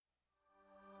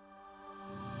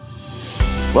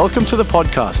Welcome to the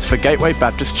podcast for Gateway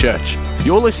Baptist Church.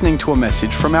 You're listening to a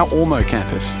message from our Ormeau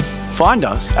campus. Find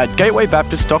us at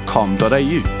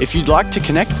gatewaybaptist.com.au if you'd like to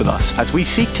connect with us as we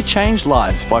seek to change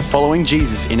lives by following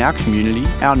Jesus in our community,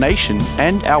 our nation,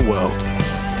 and our world.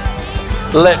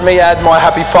 Let me add my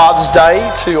happy Father's Day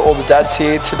to all the dads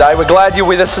here today. We're glad you're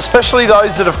with us, especially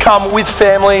those that have come with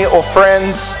family or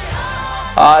friends.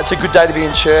 It's a good day to be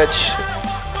in church.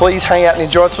 Please hang out and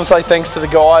enjoy. I just want to say thanks to the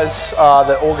guys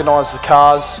that organised the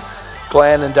cars,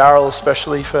 Glenn and Daryl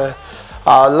especially, for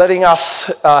letting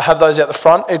us have those out the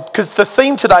front. Because the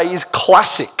theme today is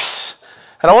classics.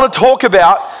 And I want to talk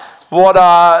about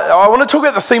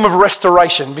the theme of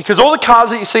restoration, because all the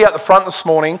cars that you see out the front this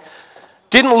morning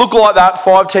didn't look like that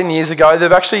 5-10 years ago.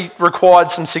 They've actually required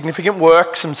some significant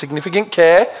work, some significant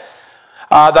care.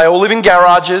 They all live in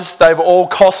garages. They've all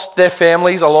cost their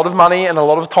families a lot of money and a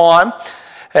lot of time.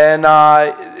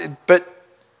 But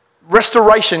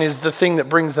restoration is the thing that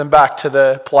brings them back to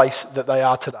the place that they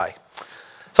are today.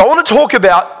 So I want to talk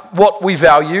about what we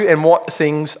value and what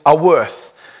things are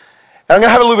worth. And I'm going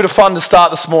to have a little bit of fun to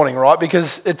start this morning, right?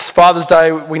 Because it's Father's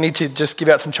Day. We need to just give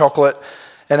out some chocolate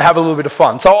and have a little bit of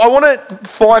fun. So I want to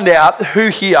find out who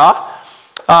here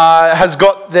has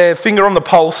got their finger on the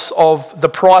pulse of the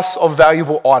price of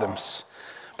valuable items.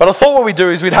 But I thought what we'd do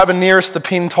is we'd have a nearest the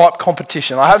pin type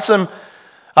competition. I have some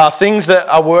things that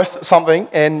are worth something,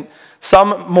 and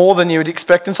some more than you would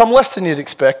expect and some less than you'd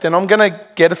expect. And I'm going to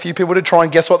get a few people to try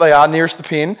and guess what they are. Nearest the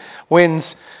pin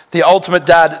wins the ultimate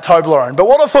dad Toblerone. But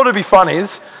what I thought would be fun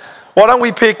is, why don't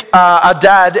we pick a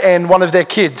dad and one of their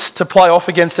kids to play off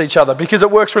against each other? Because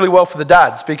it works really well for the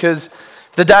dads. Because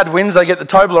if the dad wins, they get the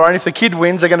Toblerone. If the kid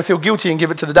wins, they're going to feel guilty and give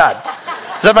it to the dad.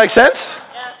 Does that make sense?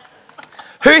 Yes.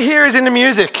 Who here is into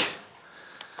music?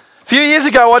 A few years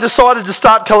ago, I decided to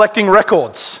start collecting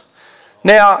records.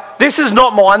 Now, this is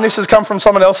not mine. This has come from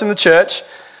someone else in the church,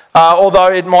 although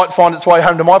it might find its way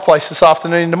home to my place this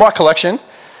afternoon into my collection.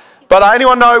 But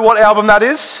anyone know what album that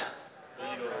is?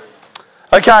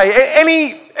 Okay,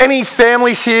 any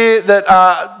families here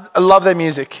that love their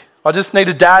music? I just need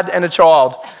a dad and a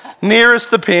child.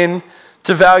 Nearest the pin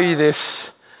to value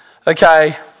this.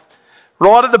 Okay,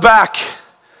 right at the back.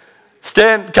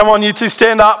 Come on, you two,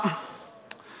 stand up.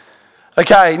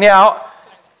 Okay, now,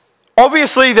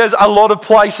 obviously there's a lot of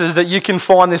places that you can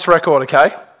find this record,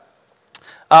 okay?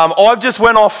 I've just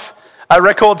went off a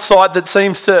record site that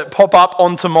seems to pop up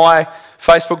onto my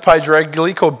Facebook page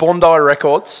regularly called Bondi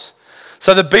Records.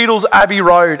 So the Beatles' Abbey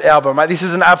Road album, mate, this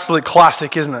is an absolute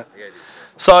classic, isn't it? Yeah, it is.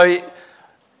 So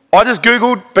I just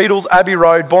Googled Beatles' Abbey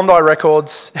Road, Bondi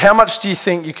Records. How much do you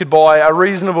think you could buy a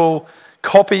reasonable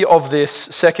copy of this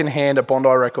second-hand at Bondi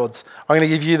Records? I'm going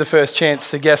to give you the first chance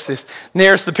to guess this.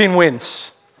 Nearest the pin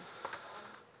wins.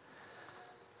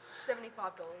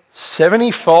 $75.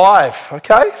 75,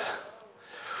 okay.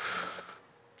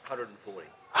 140.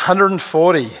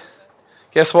 140.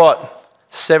 Guess what?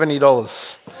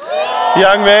 $70.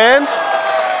 Young man,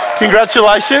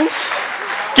 congratulations.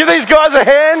 Give these guys a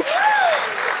hand.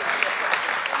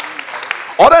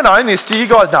 I don't own this. Do you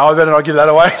guys know? I better not give that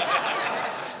away.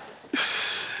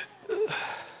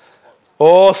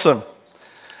 Awesome.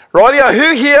 Rightio,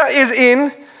 who here is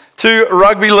in to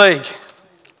rugby league?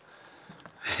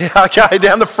 Okay,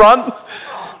 down the front.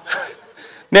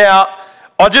 Now,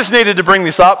 I just needed to bring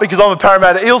this up because I'm a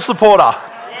Parramatta Eels supporter.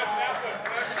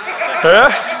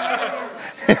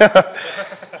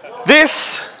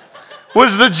 This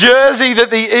was the jersey that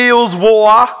the Eels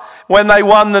wore when they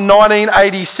won the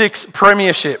 1986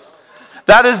 Premiership.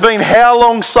 That has been how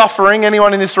long suffering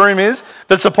anyone in this room is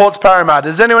that supports Parramatta.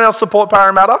 Does anyone else support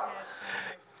Parramatta?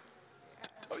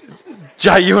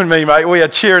 Jay, you and me, mate, we are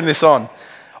cheering this on.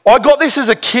 I got this as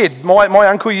a kid. My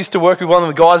uncle used to work with one of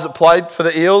the guys that played for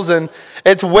the Eels, and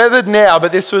it's weathered now,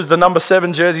 but this was the number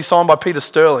 7 jersey signed by Peter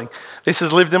Sterling. This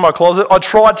has lived in my closet. I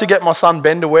tried to get my son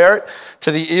Ben to wear it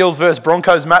to the Eels versus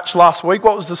Broncos match last week.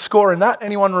 What was the score in that?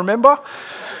 Anyone remember?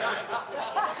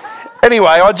 Anyway,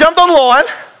 I jumped online.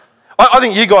 I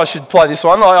think you guys should play this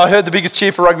one. I heard the biggest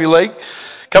cheer for rugby league.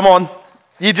 Come on.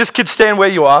 You just could stand where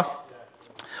you are.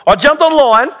 I jumped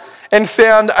online and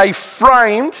found a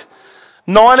framed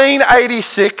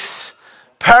 1986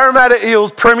 Parramatta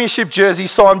Eels Premiership jersey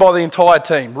signed by the entire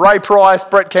team. Ray Price,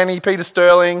 Brett Kenny, Peter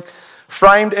Sterling,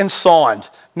 framed and signed.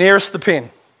 Nearest the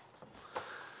pin.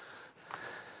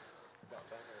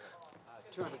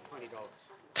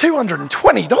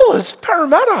 $220.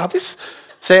 Parramatta.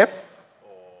 Sam?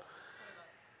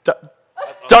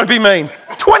 Don't be mean.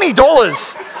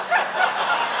 $20.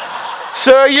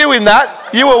 Sir, you in that?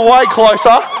 You were way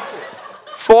closer.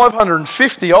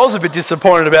 $550. I was a bit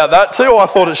disappointed about that too. I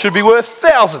thought it should be worth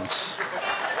thousands.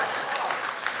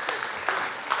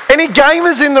 Any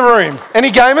gamers in the room?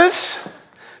 Any gamers?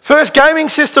 First gaming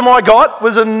system I got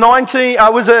was a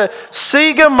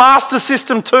Sega Master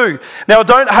System 2. Now, I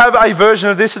don't have a version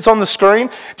of this. It's on the screen.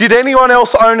 Did anyone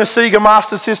else own a Sega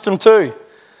Master System 2?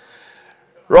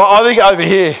 Right, I think over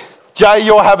here. Jay,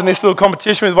 you're having this little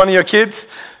competition with one of your kids.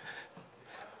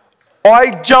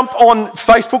 I jumped on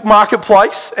Facebook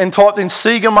Marketplace and typed in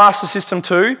Sega Master System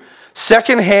 2,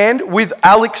 second-hand with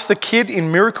Alex the Kid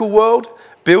in Miracle World,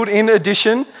 built-in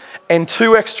edition, and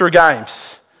 2 extra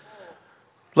games.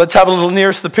 Let's have a little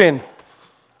nearest the pin.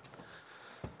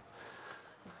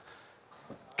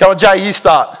 Come on, Jay, you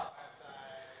start.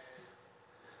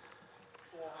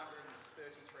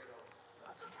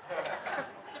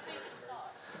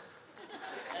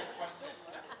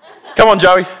 Come on,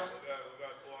 Joey.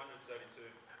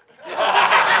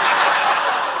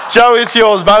 Joey, it's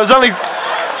yours, mate. It was only...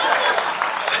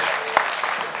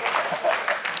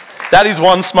 That is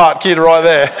one smart kid right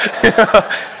there.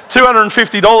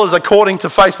 $250 according to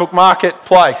Facebook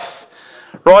Marketplace.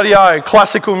 Rightio,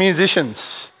 classical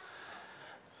musicians.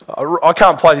 I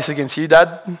can't play this against you,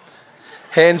 Dad.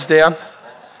 Hands down.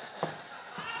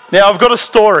 Now, I've got a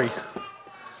story.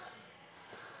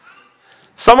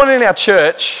 Someone in our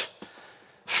church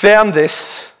found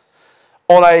this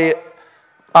on a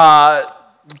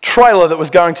trailer that was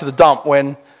going to the dump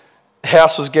when the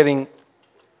house was getting...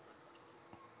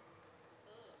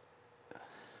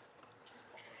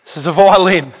 This is a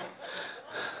violin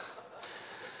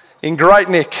in great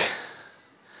nick.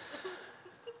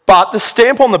 But the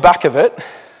stamp on the back of it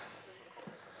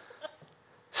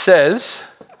says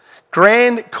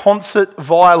Grand Concert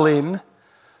Violin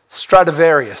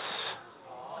Stradivarius.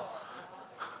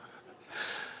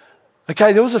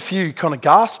 Okay, there was a few kind of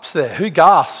gasps there. Who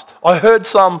gasped? I heard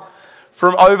some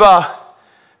from over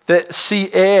the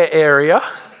Sierre area.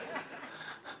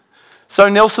 So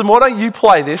Nelson, why don't you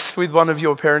play this with one of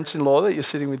your parents-in-law that you're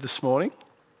sitting with this morning?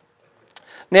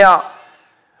 Now,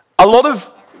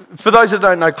 for those that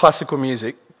don't know classical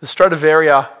music, the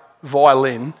Stradivari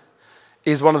violin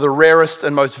is one of the rarest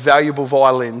and most valuable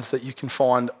violins that you can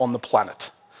find on the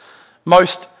planet.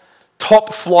 Most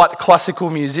top-flight classical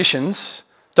musicians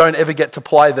don't ever get to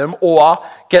play them or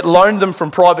get loaned them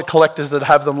from private collectors that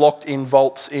have them locked in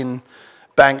vaults in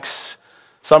banks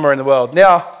somewhere in the world.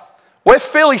 Now, we're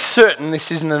fairly certain this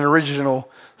isn't an original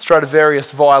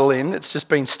Stradivarius violin. It's just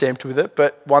been stamped with it,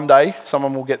 but one day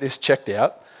someone will get this checked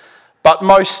out. But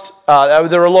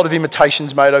there are a lot of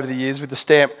imitations made over the years with the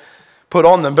stamp put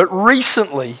on them. But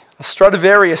recently, a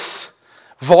Stradivarius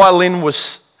violin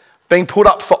was being put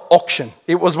up for auction.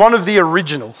 It was one of the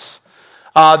originals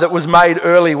that was made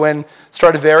early when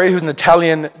Stradivari, who's an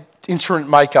Italian instrument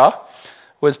maker,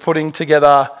 was putting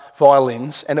together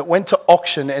violins, and it went to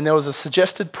auction, and there was a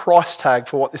suggested price tag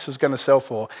for what this was going to sell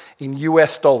for in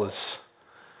US dollars.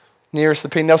 Nearest the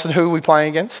pin. Nelson, who are we playing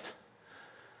against?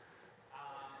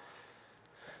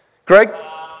 Greg?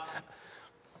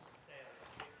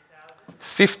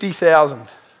 50,000.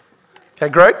 Okay,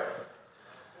 Greg?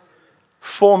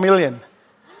 4 million.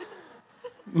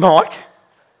 Mike?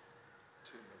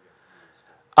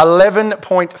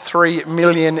 11.3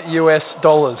 million US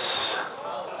dollars.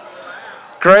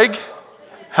 Greg,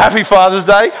 happy Father's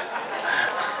Day.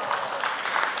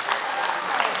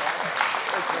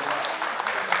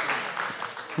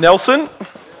 Nelson,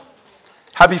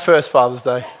 happy first Father's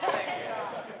Day.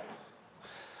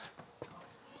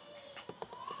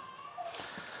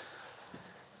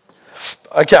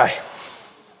 Okay.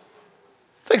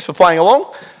 Thanks for playing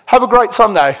along. Have a great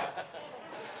Sunday.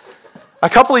 A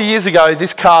couple of years ago,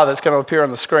 this car that's going to appear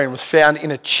on the screen was found in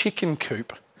a chicken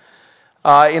coop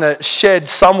in a shed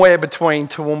somewhere between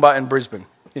Toowoomba and Brisbane,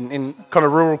 in kind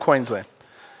of rural Queensland.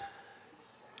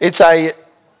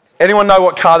 Anyone know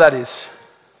what car that is?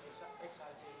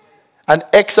 An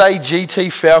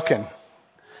XA-GT Falcon.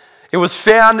 It was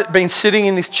found, been sitting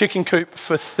in this chicken coop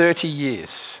for 30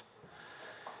 years.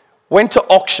 Went to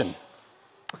auction.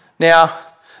 Now,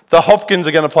 the Hopkins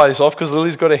are going to play this off because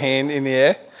Lily's got a hand in the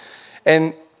air.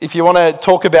 And if you want to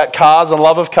talk about cars and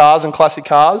love of cars and classic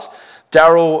cars,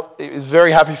 Daryl is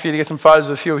very happy for you to get some photos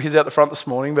of a few of his out the front this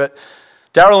morning. But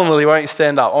Daryl and Lily, why don't you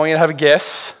stand up? I want you to have a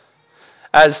guess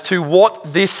as to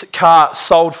what this car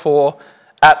sold for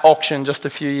at auction just a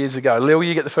few years ago. Lil,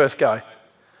 you get the first go.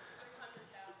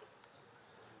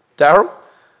 Daryl?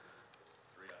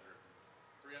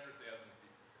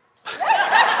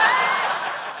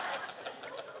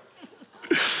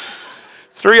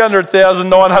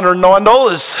 300,909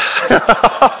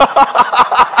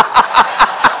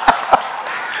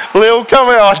 Lil, come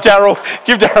here. Oh, Daryl.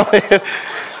 Give Daryl a hand.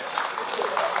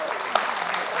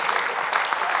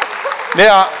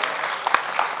 Now,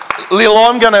 Lil,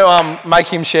 I'm going to make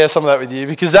him share some of that with you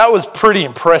because that was pretty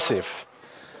impressive.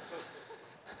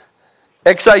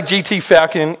 XA GT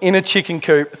Falcon in a chicken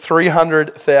coop,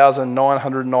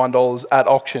 $300,909 at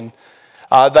auction.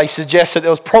 They suggest that there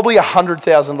was probably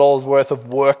 $100,000 worth of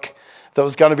work that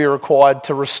was going to be required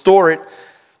to restore it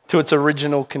to its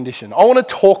original condition. I want to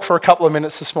talk for a couple of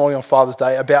minutes this morning on Father's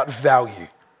Day about value.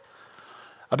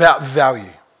 About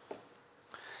value.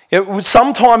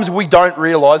 Sometimes we don't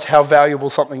realise how valuable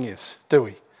something is, do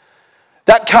we?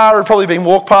 That car had probably been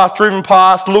walked past, driven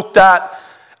past, looked at.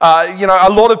 A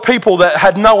lot of people that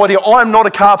had no idea. I'm not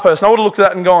a car person. I would have looked at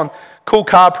that and gone, cool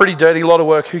car, pretty dirty, a lot of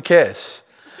work, who cares?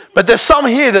 But there's some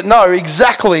here that know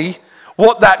exactly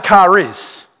what that car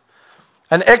is.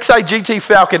 An XA GT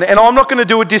Falcon, and I'm not going to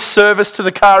do a disservice to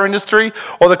the car industry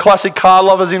or the classic car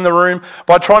lovers in the room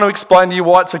by trying to explain to you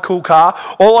why it's a cool car.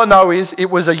 All I know is it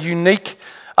was a unique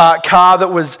car that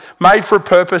was made for a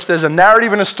purpose. There's a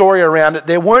narrative and a story around it.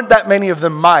 There weren't that many of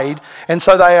them made, and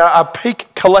so they are a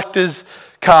peak collector's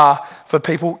car for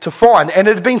people to find. And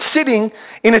it had been sitting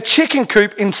in a chicken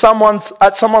coop at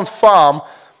someone's farm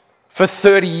for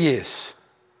 30 years.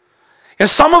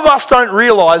 Some of us don't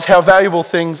realise how valuable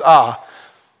things are.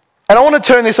 And I want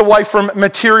to turn this away from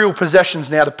material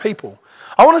possessions now to people.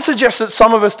 I want to suggest that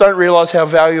some of us don't realise how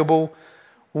valuable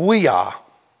we are.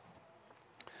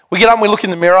 We get up and we look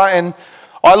in the mirror, and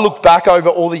I look back over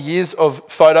all the years of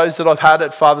photos that I've had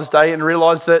at Father's Day and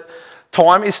realise that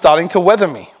time is starting to weather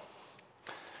me.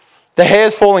 The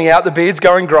hair's falling out, the beard's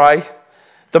going grey,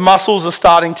 the muscles are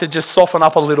starting to just soften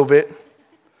up a little bit.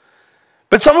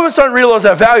 But some of us don't realise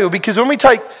our value because when we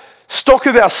take stock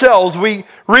of ourselves, we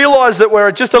realise that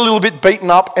we're just a little bit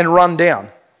beaten up and run down.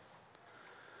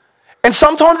 And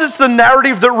sometimes it's the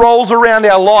narrative that rolls around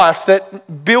our life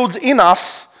that builds in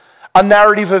us a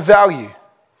narrative of value.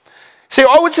 See,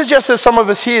 I would suggest there's some of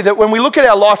us here that when we look at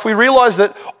our life, we realise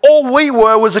that all we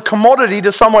were was a commodity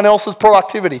to someone else's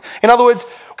productivity. In other words,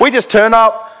 we just turned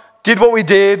up, did what we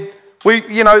did, we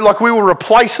were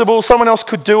replaceable, someone else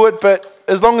could do it, but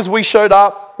as long as we showed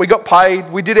up, we got paid,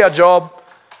 we did our job,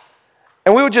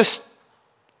 and we were just,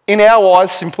 in our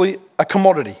eyes, simply a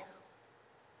commodity.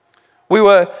 We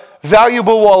were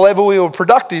valuable while ever we were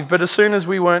productive, but as soon as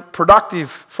we weren't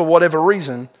productive for whatever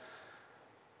reason,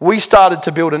 we started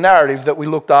to build a narrative that we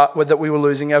looked at that we were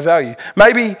losing our value.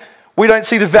 Maybe we don't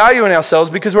see the value in ourselves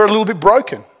because we're a little bit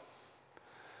broken.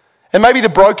 And maybe the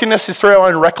brokenness is through our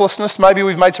own recklessness. Maybe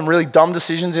we've made some really dumb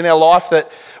decisions in our life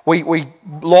that we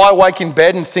lie awake in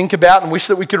bed and think about and wish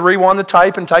that we could rewind the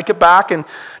tape and take it back and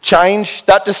change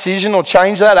that decision or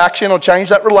change that action or change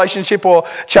that relationship or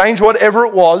change whatever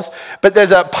it was. But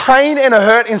there's a pain and a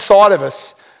hurt inside of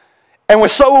us, and we're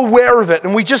so aware of it,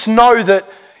 and we just know that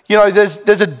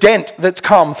there's a dent that's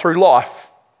come through life.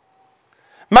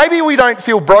 Maybe we don't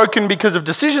feel broken because of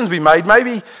decisions we made.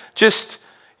 Maybe just,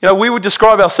 we would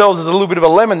describe ourselves as a little bit of a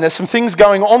lemon. There's some things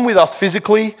going on with us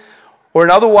physically or in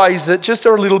other ways that just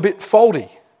are a little bit faulty.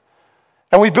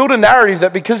 And we've built a narrative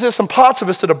that because there's some parts of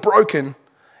us that are broken,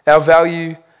 our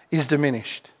value is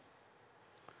diminished.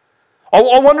 I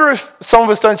wonder if some of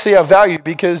us don't see our value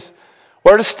because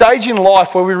we're at a stage in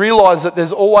life where we realise that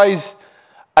there's always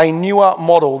a newer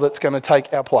model that's going to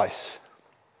take our place.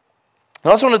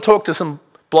 And I just want to talk to some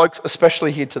blokes,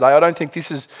 especially here today. I don't think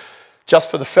this is just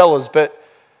for the fellas, but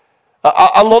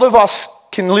a lot of us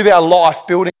can live our life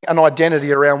building an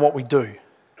identity around what we do.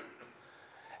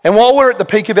 And while we're at the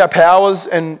peak of our powers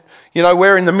and,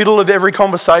 we're in the middle of every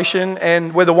conversation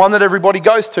and we're the one that everybody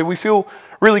goes to, we feel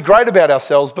really great about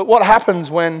ourselves. But what happens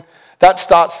when that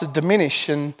starts to diminish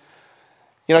and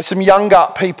some younger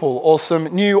people or some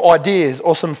new ideas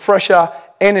or some fresher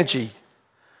energy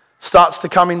starts to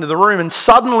come into the room, and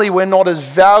suddenly we're not as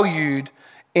valued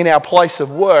in our place of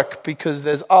work because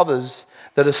there's others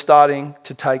that are starting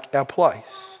to take our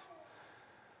place.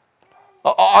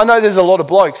 I know there's a lot of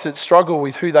blokes that struggle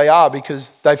with who they are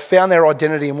because they've found their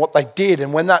identity in what they did,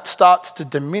 and when that starts to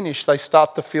diminish, they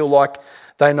start to feel like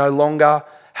they no longer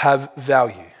have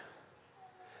value.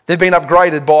 They've been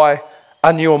upgraded by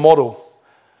a newer model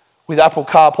with Apple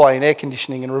CarPlay and air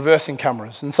conditioning and reversing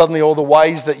cameras, and suddenly all the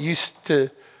ways that you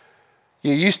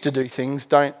used to do things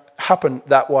don't happen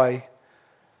that way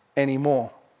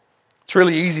anymore. It's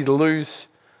really easy to lose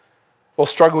or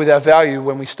struggle with our value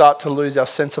when we start to lose our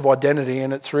sense of identity,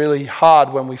 and it's really hard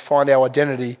when we find our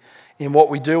identity in what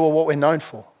we do or what we're known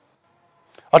for.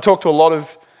 I talk to a lot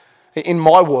of, in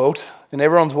my world, and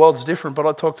everyone's world is different, but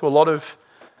I talk to a lot of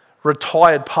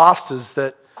retired pastors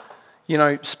that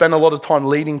spend a lot of time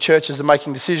leading churches and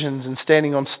making decisions and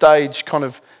standing on stage kind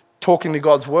of talking to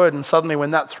God's word, and suddenly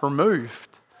when that's removed,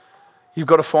 You've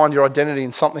got to find your identity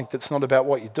in something that's not about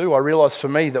what you do. I realize for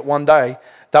me that one day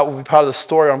that will be part of the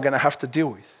story I'm going to have to deal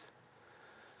with.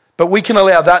 But we can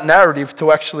allow that narrative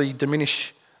to actually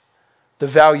diminish the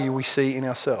value we see in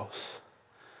ourselves.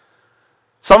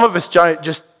 Some of us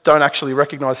just don't actually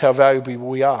recognize how valuable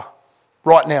we are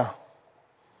right now.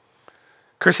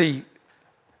 Chrissy,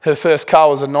 her first car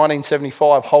was a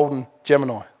 1975 Holden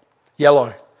Gemini,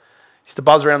 yellow. Used to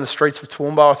buzz around the streets of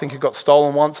Toowoomba. I think it got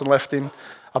stolen once and left in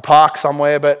a park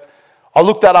somewhere. But I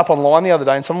looked that up online the other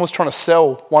day and someone was trying to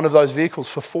sell one of those vehicles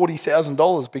for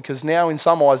 $40,000 because now in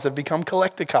some eyes they've become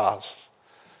collector cars.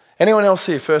 Anyone else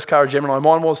here, first car a Gemini?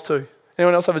 Mine was too.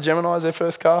 Anyone else have a Gemini as their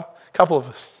first car? A couple of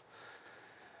us.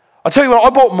 I tell you what, I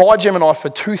bought my Gemini for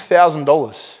 $2,000.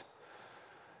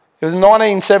 It was a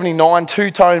 1979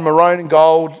 two-tone maroon and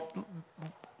gold.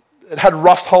 It had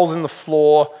rust holes in the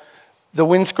floor. The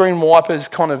windscreen wipers,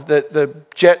 the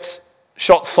jets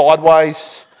shot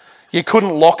sideways. You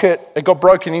couldn't lock it. It got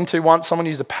broken into once. Someone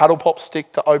used a paddle pop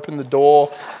stick to open the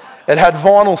door. It had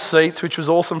vinyl seats, which was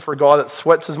awesome for a guy that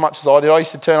sweats as much as I did. I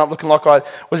used to turn up looking like I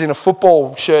was in a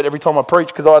football shirt every time I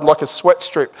preached because I had like a sweat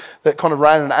strip that kind of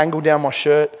ran an angle down my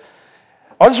shirt.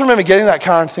 I just remember getting that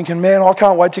car and thinking, man, I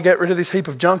can't wait to get rid of this heap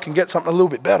of junk and get something a little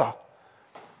bit better.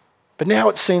 But now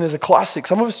it's seen as a classic.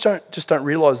 Some of us just don't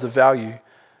realise the value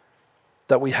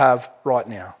that we have right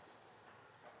now.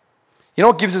 You know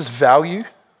what gives us value?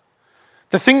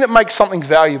 The thing that makes something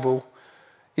valuable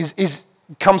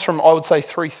comes from, I would say,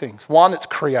 three things. One, it's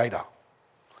creator.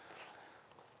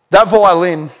 That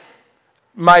violin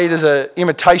made as an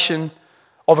imitation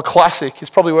of a classic is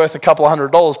probably worth a couple of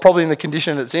 $100. Probably in the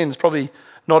condition it's in, it's probably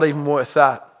not even worth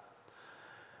that.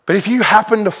 But if you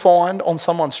happen to find on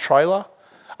someone's trailer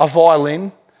a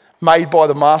violin made by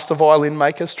the master violin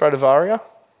maker, Stradivari,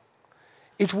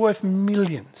 it's worth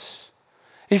millions.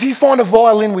 If you find a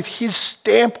violin with his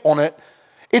stamp on it,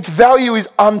 its value is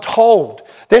untold.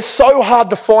 They're so hard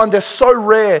to find, they're so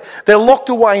rare, they're locked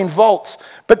away in vaults,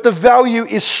 but the value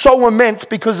is so immense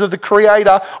because of the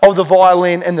creator of the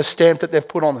violin and the stamp that they've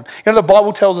put on them. You know, the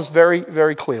Bible tells us very,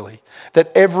 very clearly that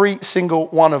every single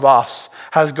one of us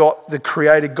has got the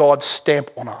creator God's stamp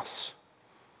on us.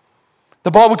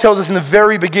 The Bible tells us in the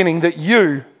very beginning that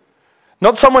you,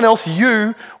 not someone else,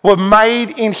 you were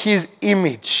made in his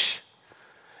image.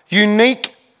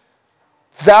 Unique,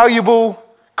 valuable,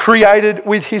 created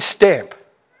with his stamp.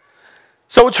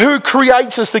 So it's who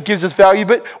creates us that gives us value,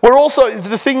 but we're also,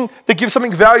 the thing that gives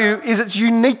something value is its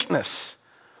uniqueness.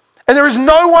 And there is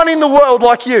no one in the world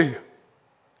like you.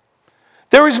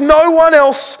 There is no one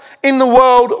else in the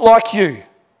world like you.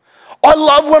 I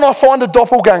love when I find a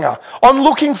doppelganger. I'm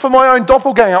looking for my own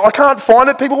doppelganger. I can't find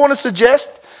it. People want to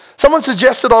suggest. Someone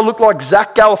suggested I look like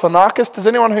Zach Galifianakis. Does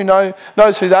anyone who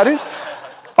knows who that is?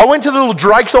 I went to the little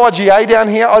Drake's IGA down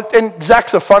here, and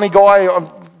Zach's a funny guy,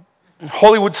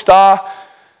 Hollywood star.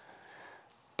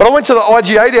 But I went to the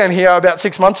IGA down here about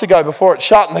 6 months ago before it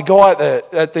shut, and the guy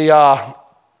at the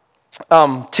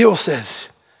till says,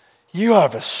 "You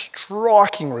have a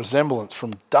striking resemblance for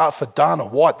Dana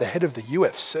White, the head of the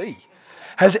UFC.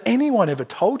 Has anyone ever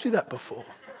told you that before?"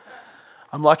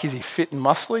 I'm like, is he fit and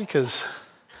muscly? Because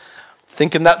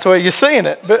thinking that's where you're seeing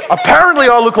it. But apparently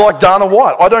I look like Dana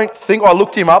White. I don't think I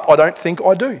looked him up. I don't think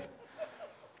I do.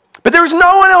 But there is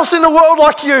no one else in the world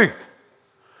like you.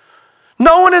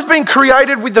 No one has been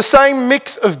created with the same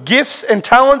mix of gifts and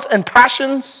talents and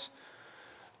passions.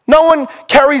 No one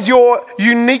carries your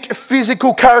unique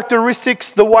physical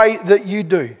characteristics the way that you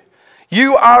do.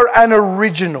 You are an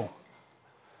original.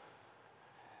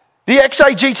 The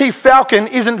XA-GT Falcon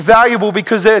isn't valuable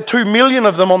because there are 2 million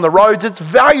of them on the roads. It's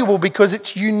valuable because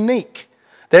it's unique.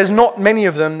 There's not many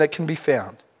of them that can be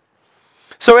found.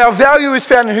 So our value is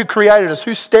found in who created us,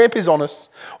 whose stamp is on us.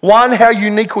 One, how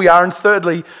unique we are, and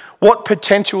thirdly, what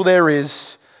potential there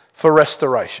is for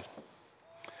restoration.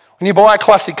 When you buy a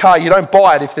classic car, you don't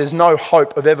buy it if there's no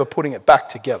hope of ever putting it back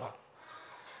together.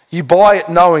 You buy it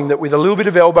knowing that with a little bit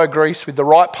of elbow grease, with the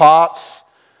right parts,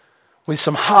 with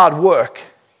some hard work,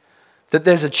 that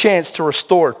there's a chance to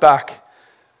restore it back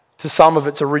to some of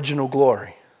its original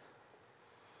glory.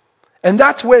 And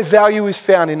that's where value is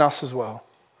found in us as well.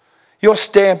 You're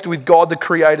stamped with God the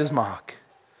Creator's mark.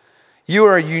 You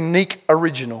are a unique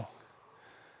original.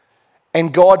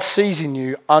 And God sees in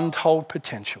you untold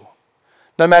potential.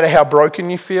 No matter how broken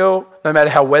you feel, no matter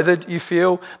how weathered you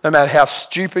feel, no matter how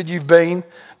stupid you've been,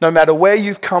 no matter where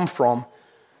you've come from,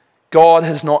 God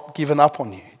has not given up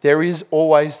on you. There is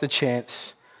always the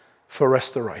chance for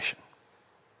restoration.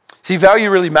 See, value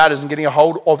really matters, and getting a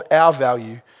hold of our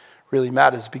value really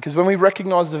matters, because when we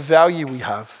recognize the value we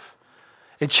have,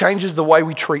 it changes the way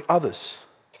we treat others.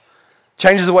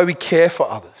 Changes the way we care for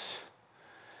others.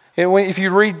 If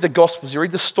you read the Gospels, you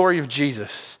read the story of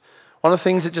Jesus, one of the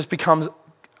things that just becomes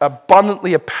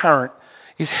abundantly apparent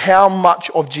is how much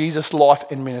of Jesus' life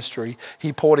and ministry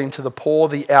he poured into the poor,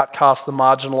 the outcast, the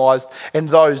marginalized, and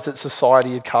those that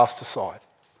society had cast aside.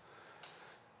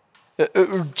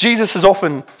 Jesus is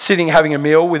often sitting having a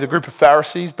meal with a group of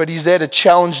Pharisees, but he's there to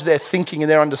challenge their thinking and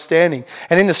their understanding.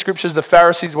 And in the scriptures, the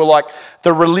Pharisees were like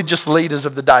the religious leaders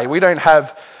of the day. We don't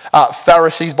have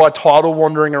Pharisees by title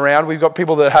wandering around. We've got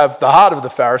people that have the heart of the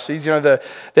Pharisees. You know,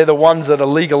 they're the ones that are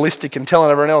legalistic and telling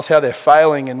everyone else how they're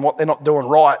failing and what they're not doing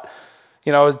right.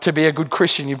 You know, to be a good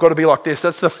Christian, you've got to be like this.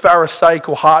 That's the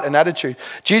Pharisaical heart and attitude.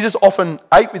 Jesus often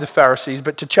ate with the Pharisees,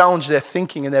 but to challenge their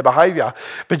thinking and their behavior.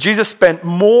 But Jesus spent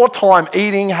more time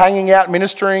eating, hanging out,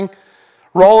 ministering,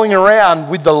 rolling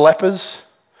around with the lepers,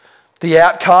 the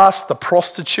outcasts, the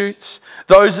prostitutes,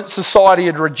 those that society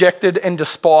had rejected and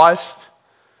despised.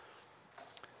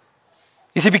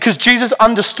 You see, because Jesus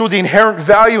understood the inherent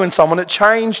value in someone, it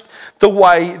changed the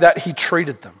way that he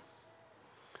treated them.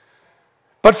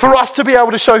 But for us to be able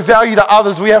to show value to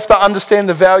others, we have to understand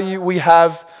the value we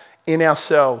have in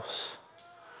ourselves.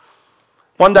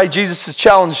 One day, Jesus is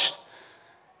challenged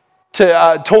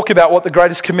to talk about what the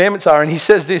greatest commandments are, and he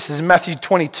says this is Matthew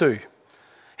 22.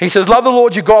 He says, love the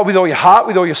Lord your God with all your heart,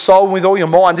 with all your soul, and with all your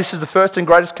mind. This is the first and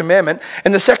greatest commandment,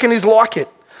 and the second is like it.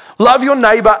 Love your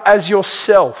neighbor as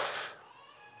yourself.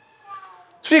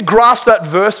 So you grasp that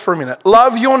verse for a minute.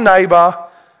 Love your neighbor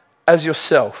as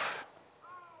yourself.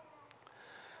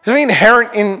 There's something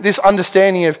inherent in this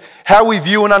understanding of how we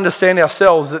view and understand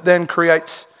ourselves that then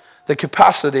creates the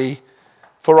capacity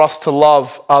for us to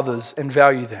love others and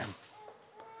value them.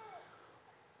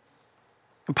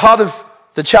 And part of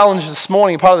the challenge this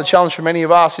morning, part of the challenge for many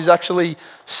of us is actually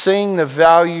seeing the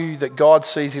value that God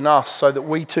sees in us so that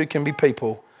we too can be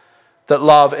people that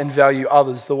love and value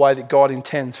others the way that God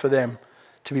intends for them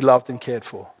to be loved and cared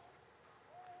for.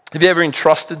 Have you ever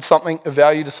entrusted something of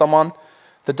value to someone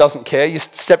that doesn't care? You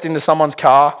stepped into someone's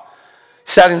car,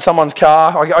 sat in someone's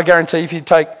car. I guarantee if you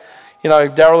take,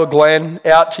 Daryl or Glenn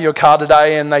out to your car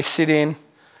today and they sit in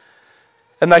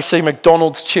and they see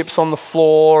McDonald's chips on the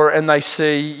floor and they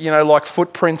see, like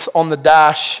footprints on the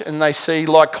dash and they see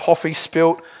like coffee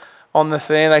spilt on the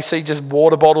thing. They see just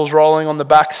water bottles rolling on the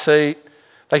back seat.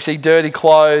 They see dirty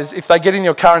clothes. If they get in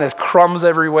your car and there's crumbs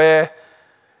everywhere,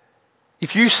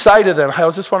 if you say to them, hey, I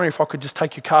was just wondering if I could just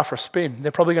take your car for a spin,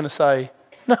 they're probably going to say,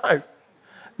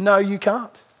 no, you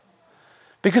can't.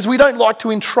 Because we don't like to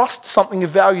entrust something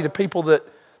of value to people that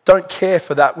don't care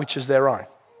for that which is their own.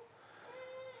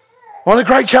 One of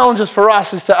the great challenges for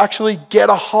us is to actually get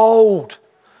a hold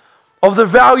of the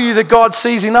value that God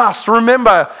sees in us.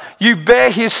 Remember, you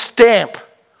bear his stamp.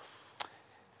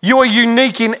 You are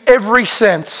unique in every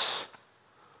sense.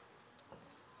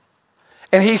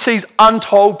 And he sees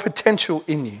untold potential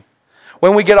in you.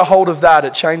 When we get a hold of that,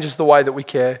 it changes the way that we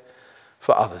care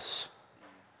for others.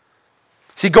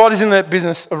 See, God is in the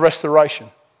business of restoration.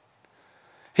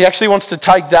 He actually wants to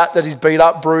take that is beat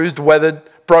up, bruised, weathered,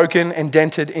 broken, and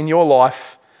dented in your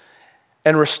life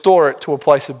and restore it to a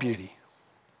place of beauty.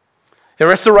 Now,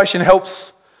 restoration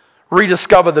helps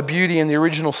rediscover the beauty and the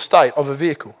original state of a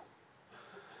vehicle.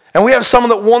 And we have someone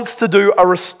that wants to do a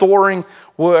restoring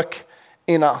work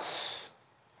in us.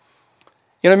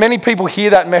 Many people hear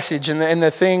that message and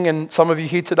the thing, and some of you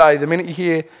here today, the minute you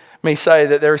hear me say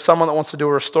that there is someone that wants to do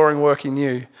a restoring work in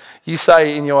you, you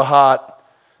say in your heart,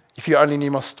 if you only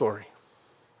knew my story.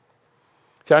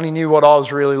 If you only knew what I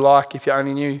was really like, if you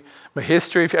only knew my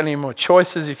history, if you only knew my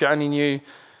choices, if you only knew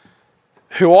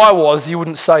who I was, you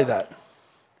wouldn't say that.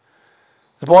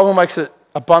 The Bible makes it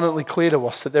abundantly clear to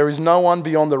us that there is no one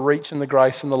beyond the reach and the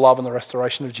grace and the love and the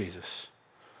restoration of Jesus.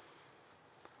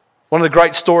 One of the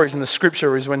great stories in the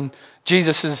scripture is when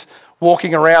Jesus is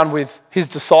walking around with his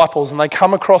disciples and they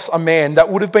come across a man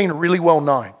that would have been really well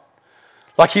known.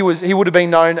 Like he would have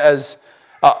been known as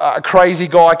a crazy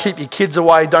guy, keep your kids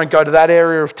away, don't go to that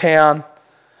area of town.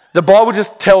 The Bible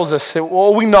just tells us,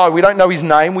 well, we don't know his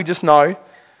name, we just know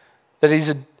that he's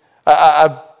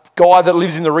a guy that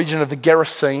lives in the region of the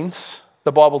Gerasenes,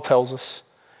 the Bible tells us,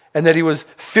 and that he was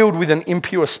filled with an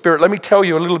impure spirit. Let me tell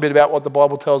you a little bit about what the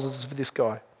Bible tells us for this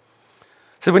guy.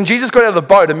 So when Jesus got out of the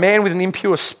boat, a man with an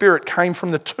impure spirit came from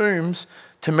the tombs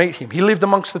to meet him. He lived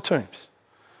amongst the tombs.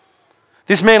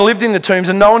 This man lived in the tombs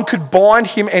and no one could bind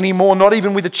him anymore, not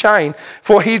even with a chain,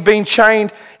 for he'd been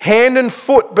chained hand and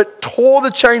foot, but tore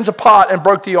the chains apart and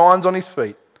broke the irons on his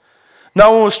feet.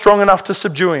 No one was strong enough to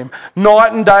subdue him.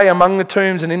 Night and day among the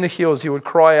tombs and in the hills, he would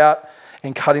cry out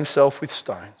and cut himself with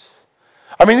stones.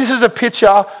 I mean, this is a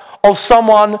picture of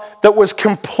someone that was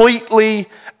completely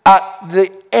at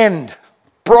the end.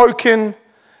 Broken,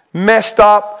 messed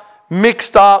up,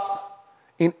 mixed up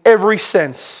in every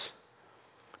sense.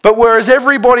 But whereas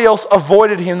everybody else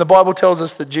avoided him, the Bible tells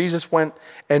us that Jesus went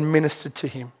and ministered to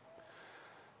him,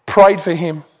 prayed for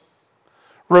him,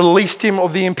 released him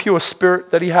of the impure spirit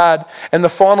that he had. And the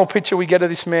final picture we get of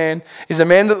this man is a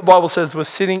man that the Bible says was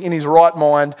sitting in his right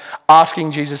mind,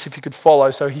 asking Jesus if he could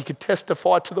follow so he could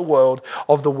testify to the world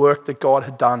of the work that God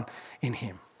had done in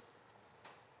him.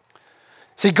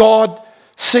 See, God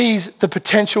sees the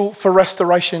potential for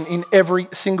restoration in every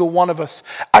single one of us.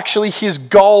 Actually, his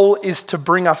goal is to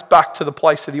bring us back to the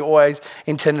place that he always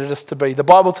intended us to be. The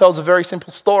Bible tells a very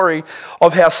simple story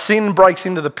of how sin breaks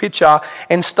into the picture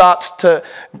and starts to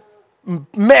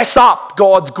mess up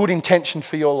God's good intention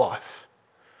for your life.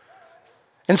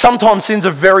 And sometimes sin's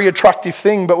a very attractive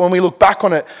thing, but when we look back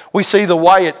on it, we see the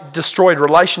way it destroyed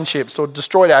relationships or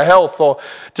destroyed our health or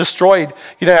destroyed,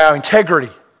 our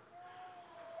integrity.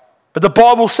 But the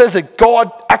Bible says that God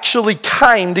actually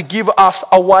came to give us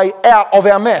a way out of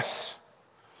our mess.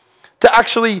 To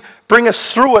actually bring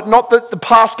us through it. Not that the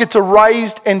past gets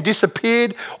erased and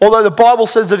disappeared. Although the Bible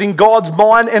says that in God's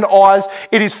mind and eyes,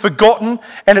 it is forgotten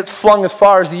and it's flung as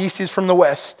far as the east is from the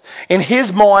west. In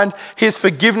his mind, his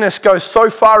forgiveness goes so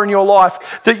far in your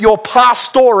life that your past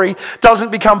story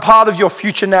doesn't become part of your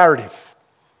future narrative.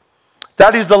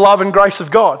 That is the love and grace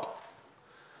of God.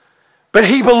 But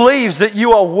he believes that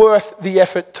you are worth the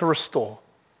effort to restore.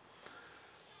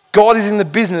 God is in the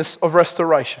business of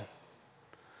restoration.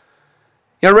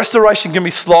 Restoration can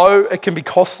be slow, it can be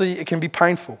costly, it can be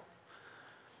painful.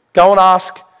 Go and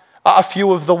ask a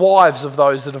few of the wives of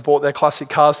those that have bought their classic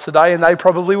cars today, and they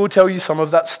probably will tell you some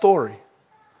of that story.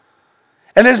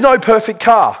 And there's no perfect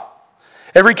car.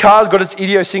 Every car's got its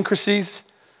idiosyncrasies.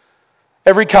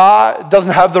 Every car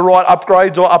doesn't have the right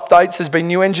upgrades or updates. There's been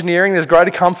new engineering, there's greater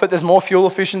comfort, there's more fuel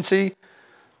efficiency,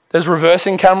 there's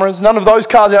reversing cameras. None of those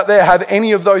cars out there have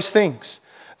any of those things.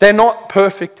 They're not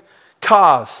perfect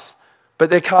cars,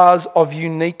 but they're cars of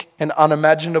unique and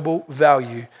unimaginable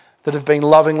value that have been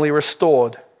lovingly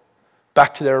restored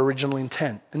back to their original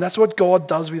intent. And that's what God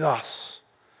does with us.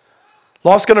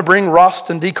 Life's going to bring rust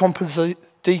and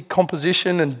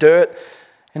decomposition and dirt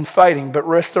and fading, but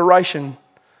restoration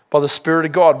by the Spirit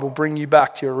of God will bring you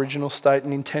back to your original state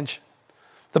and intention.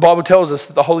 The Bible tells us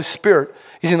that the Holy Spirit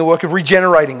is in the work of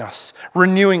regenerating us,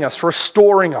 renewing us,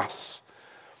 restoring us.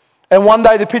 And one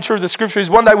day, the picture of the scripture is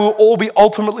one day we'll all be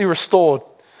ultimately restored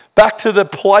back to the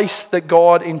place that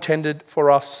God intended for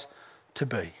us to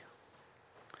be.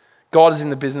 God is in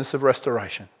the business of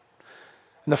restoration.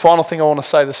 And the final thing I want to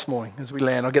say this morning as we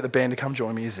land, I'll get the band to come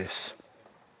join me, is this.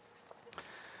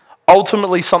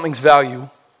 Ultimately, something's value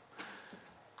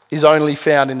is only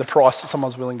found in the price that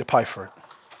someone's willing to pay for it.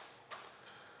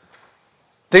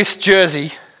 This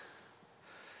jersey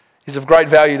is of great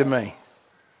value to me.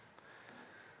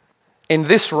 In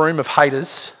this room of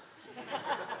haters,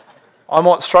 I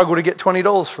might struggle to get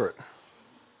 $20 for it.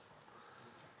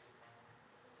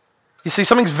 You see,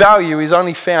 something's value is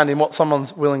only found in what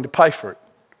someone's willing to pay for it.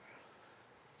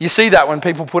 You see that when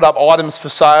people put up items for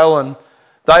sale and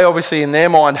they obviously in their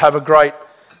mind have a great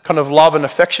kind of love and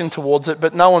affection towards it,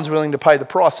 but no one's willing to pay the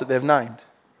price that they've named.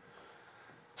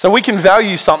 So we can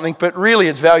value something, but really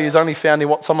its value is only found in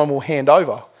what someone will hand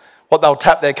over, what they'll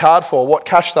tap their card for, what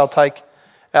cash they'll take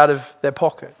out of their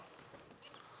pocket.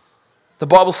 The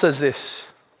Bible says this.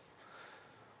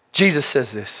 Jesus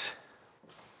says this.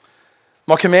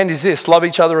 My command is this, love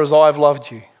each other as I have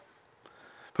loved you.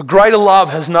 For greater love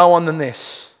has no one than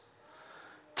this,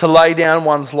 to lay down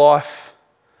one's life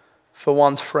for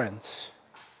one's friends.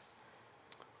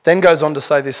 Then goes on to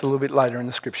say this a little bit later in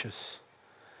the scriptures.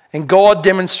 And God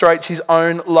demonstrates his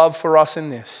own love for us in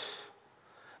this,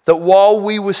 that while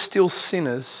we were still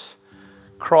sinners,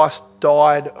 Christ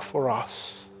died for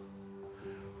us.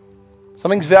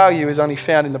 Something's value is only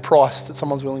found in the price that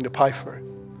someone's willing to pay for it.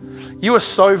 You are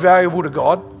so valuable to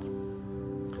God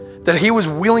that he was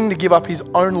willing to give up his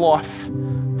own life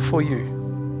for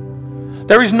you.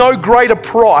 There is no greater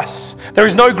price, there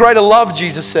is no greater love,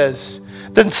 Jesus says,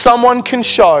 than someone can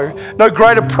show, no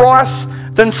greater price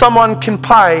than someone can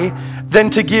pay than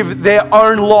to give their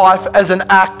own life as an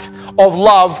act of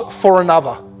love for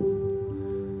another.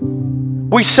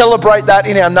 We celebrate that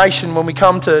in our nation when we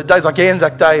come to days like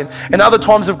Anzac Day and other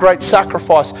times of great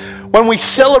sacrifice. When we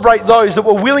celebrate those that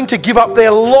were willing to give up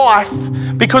their life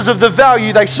because of the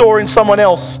value they saw in someone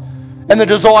else and the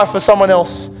desire for someone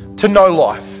else to know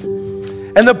life.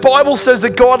 And the Bible says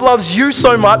that God loves you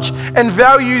so much and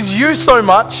values you so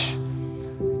much,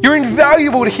 You're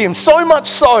invaluable to him, so much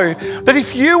so that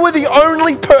if you were the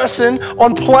only person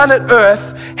on planet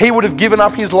Earth, he would have given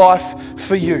up his life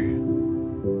for you.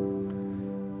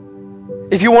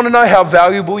 If you want to know how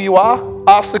valuable you are,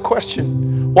 ask the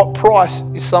question, what price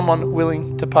is someone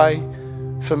willing to pay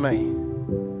for me?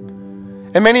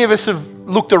 And many of us have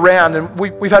looked around and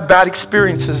we've had bad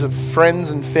experiences of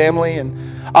friends and family and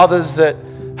others that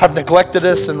have neglected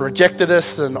us and rejected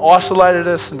us and isolated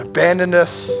us and abandoned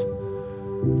us.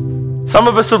 Some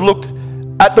of us have looked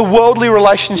at the worldly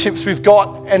relationships we've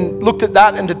got and looked at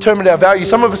that and determined our value.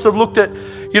 Some of us have looked at,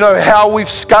 how we've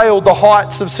scaled the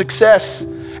heights of success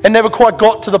and never quite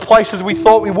got to the places we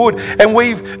thought we would. And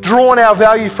we've drawn our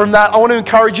value from that. I want to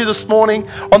encourage you this morning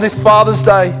on this Father's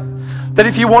Day that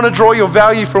if you want to draw your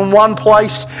value from one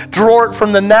place, draw it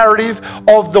from the narrative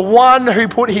of the one who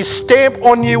put his stamp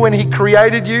on you when he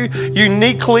created you,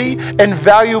 uniquely and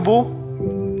valuable,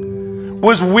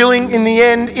 was willing in the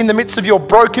end, in the midst of your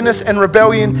brokenness and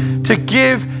rebellion, to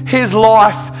give his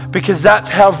life because that's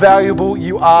how valuable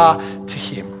you are to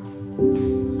him.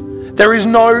 There is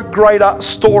no greater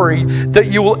story that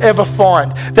you will ever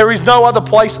find. There is no other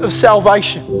place of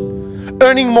salvation.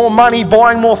 Earning more money,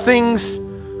 buying more things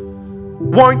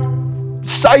won't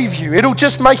save you. It'll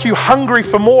just make you hungry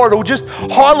for more. It'll just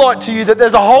highlight to you that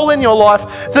there's a hole in your life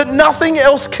that nothing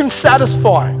else can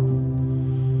satisfy.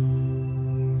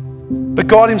 But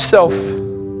God himself,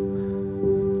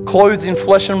 clothed in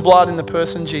flesh and blood in the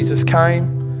person Jesus,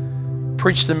 came,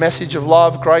 preached the message of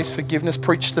love, grace, forgiveness,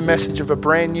 preached the message of a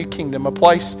brand new kingdom, a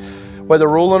place where the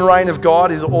rule and reign of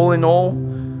God is all in all,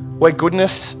 where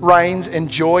goodness reigns and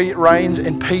joy reigns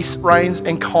and peace reigns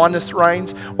and kindness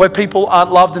reigns, where people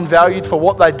aren't loved and valued for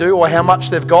what they do or how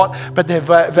much they've got, but they're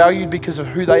valued because of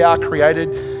who they are, created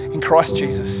in Christ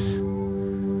Jesus.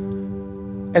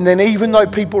 And then even though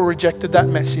people rejected that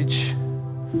message,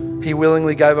 he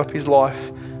willingly gave up his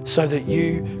life so that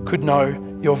you could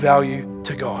know your value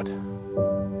to God.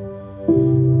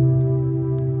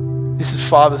 This is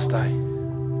Father's Day.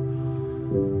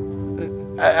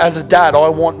 As a dad, I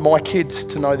want my kids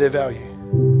to know their value.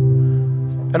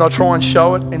 And I try and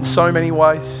show it in so many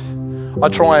ways. I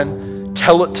try and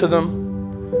tell it to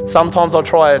them. Sometimes I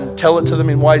try and tell it to them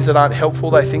in ways that aren't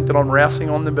helpful. They think that I'm rousing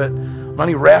on them, but I'm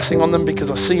only rousing on them because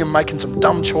I see them making some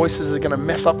dumb choices that are going to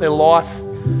mess up their life.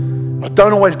 I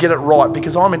don't always get it right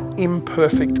because I'm an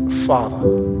imperfect father.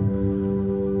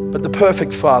 But the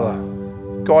perfect Father,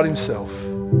 God himself,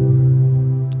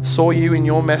 saw you in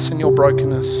your mess and your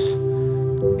brokenness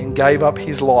and gave up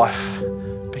his life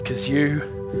because you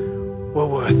were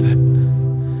worth it.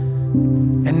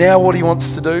 And now what he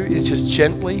wants to do is just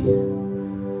gently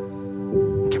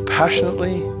and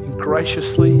compassionately and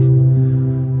graciously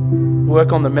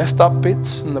work on the messed up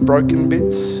bits and the broken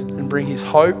bits and bring his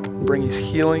hope, and bring his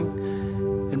healing,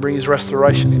 and bring his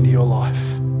restoration into your life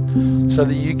so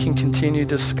that you can continue to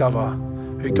discover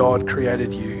who God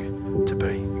created you to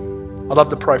be. I'd love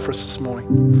to pray for us this morning.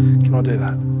 Can I do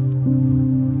that?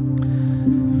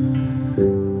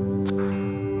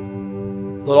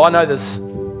 Lord, I know there's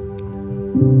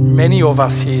many of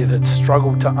us here that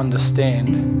struggle to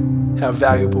understand how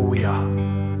valuable we are.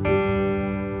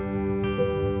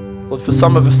 Lord, for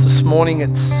some of us this morning,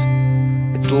 it's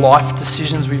life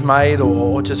decisions we've made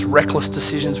or just reckless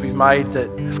decisions we've made that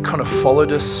have kind of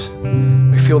followed us.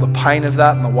 We feel the pain of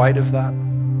that and the weight of that.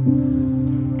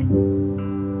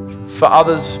 For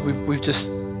others, we've just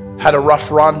had a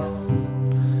rough run.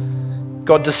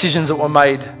 God, decisions that were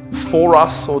made for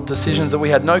us or decisions that we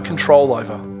had no control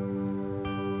over.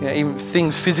 Even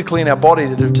things physically in our body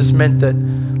that have just meant that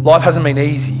life hasn't been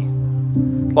easy.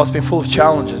 Life's been full of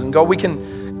challenges. And God, we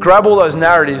can grab all those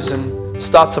narratives and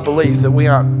start to believe that we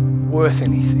aren't worth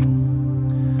anything.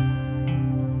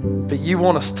 But you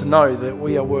want us to know that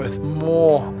we are worth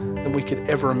more than we could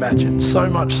ever imagine. So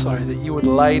much so that you would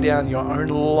lay down your own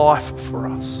life for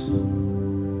us.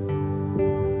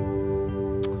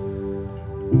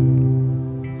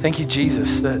 Thank you,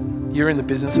 Jesus, that you're in the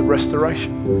business of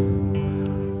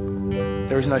restoration.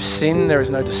 There is no sin, there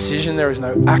is no decision, there is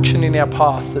no action in our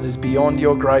past that is beyond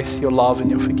your grace, your love,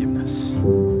 and your forgiveness.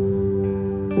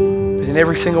 But in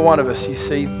every single one of us, you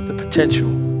see the potential.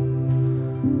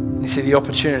 And you see the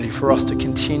opportunity for us to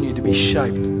continue to be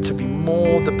shaped, to be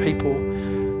more the people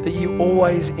that you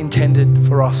always intended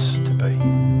for us to be.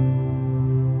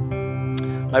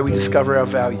 May we discover our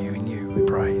value in you, we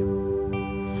pray.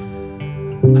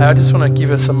 Hey, I just want to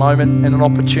give us a moment and an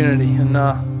opportunity. And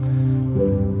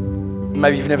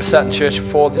maybe you've never sat in church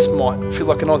before. This might feel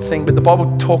like an odd thing, but the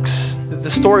Bible talks, the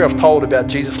story I've told about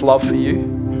Jesus' love for you,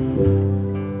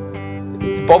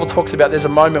 the Bible talks about there's a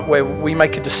moment where we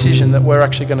make a decision that we're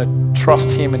actually going to trust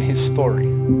him and his story.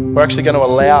 We're actually going to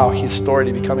allow his story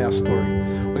to become our story.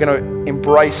 We're going to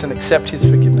embrace and accept his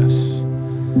forgiveness.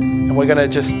 And we're going to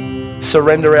just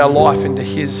surrender our life into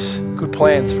his good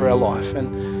plans for our life.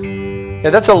 And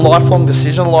that's a lifelong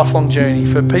decision, a lifelong journey.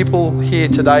 For people here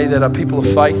today that are people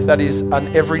of faith, that is an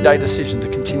everyday decision to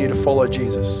continue to follow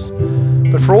Jesus.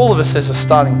 But for all of us, there's a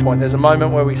starting point. There's a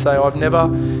moment where we say, I've never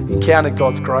encountered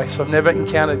God's grace. I've never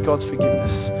encountered God's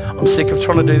forgiveness. I'm sick of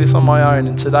trying to do this on my own.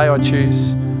 And today I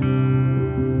choose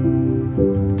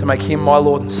to make him my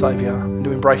Lord and Saviour and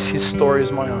to embrace his story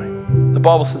as my own. The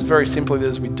Bible says very simply that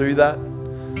as we do that,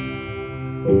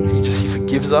 he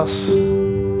forgives us.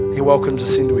 He welcomes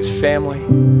us into his family.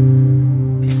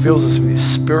 He fills us with his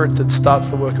spirit that starts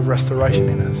the work of restoration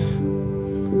in us.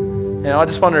 And I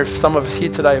just wonder if some of us here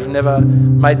today have never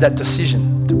made that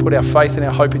decision to put our faith and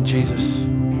our hope in Jesus.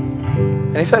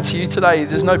 And if that's you today,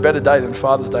 there's no better day than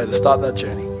Father's Day to start that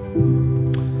journey.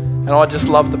 And I'd just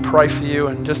love to pray for you,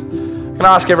 and just going to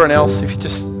ask everyone else if you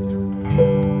just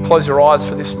close your eyes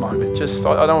for this moment.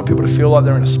 I don't want people to feel like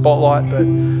they're in a spotlight, but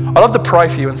I'd love to pray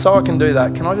for you. And so I can do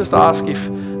that, can I just ask if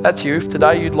that's you, if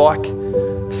today you'd like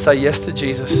to say yes to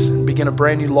Jesus and begin a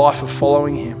brand new life of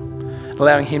following him,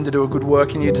 allowing him to do a good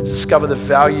work in you, to discover the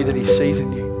value that he sees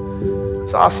in you.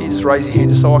 Just ask you to just raise your hand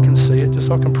just so I can see it, just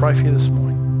so I can pray for you this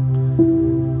morning.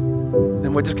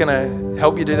 Then we're just going to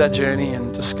help you do that journey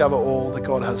and discover all that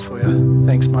God has for you.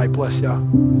 Thanks, mate. Bless you.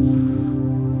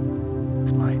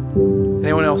 Thanks, mate.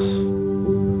 Anyone else?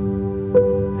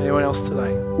 Anyone else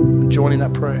today? Join in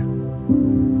that prayer.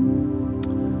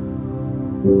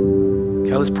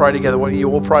 Okay, let's pray together. Why don't you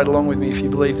all pray along with me if you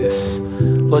believe this?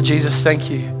 Lord Jesus,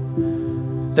 thank you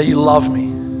that you love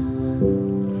me.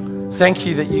 Thank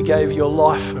you that you gave your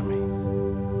life for me.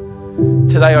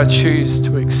 Today I choose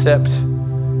to accept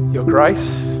your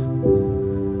grace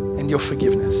and your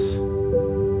forgiveness.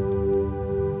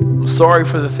 I'm sorry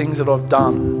for the things that I've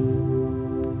done,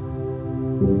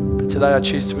 but today I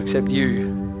choose to accept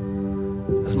you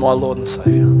as my Lord and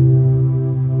Saviour.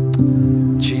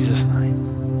 In Jesus' name,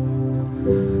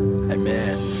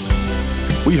 amen.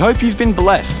 We hope you've been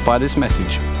blessed by this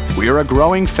message. We are a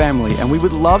growing family, and we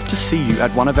would love to see you at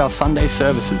one of our Sunday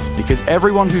services, because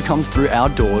everyone who comes through our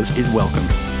doors is welcome.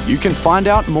 You can find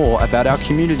out more about our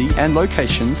community and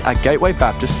locations at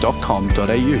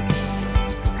gatewaybaptist.com.au.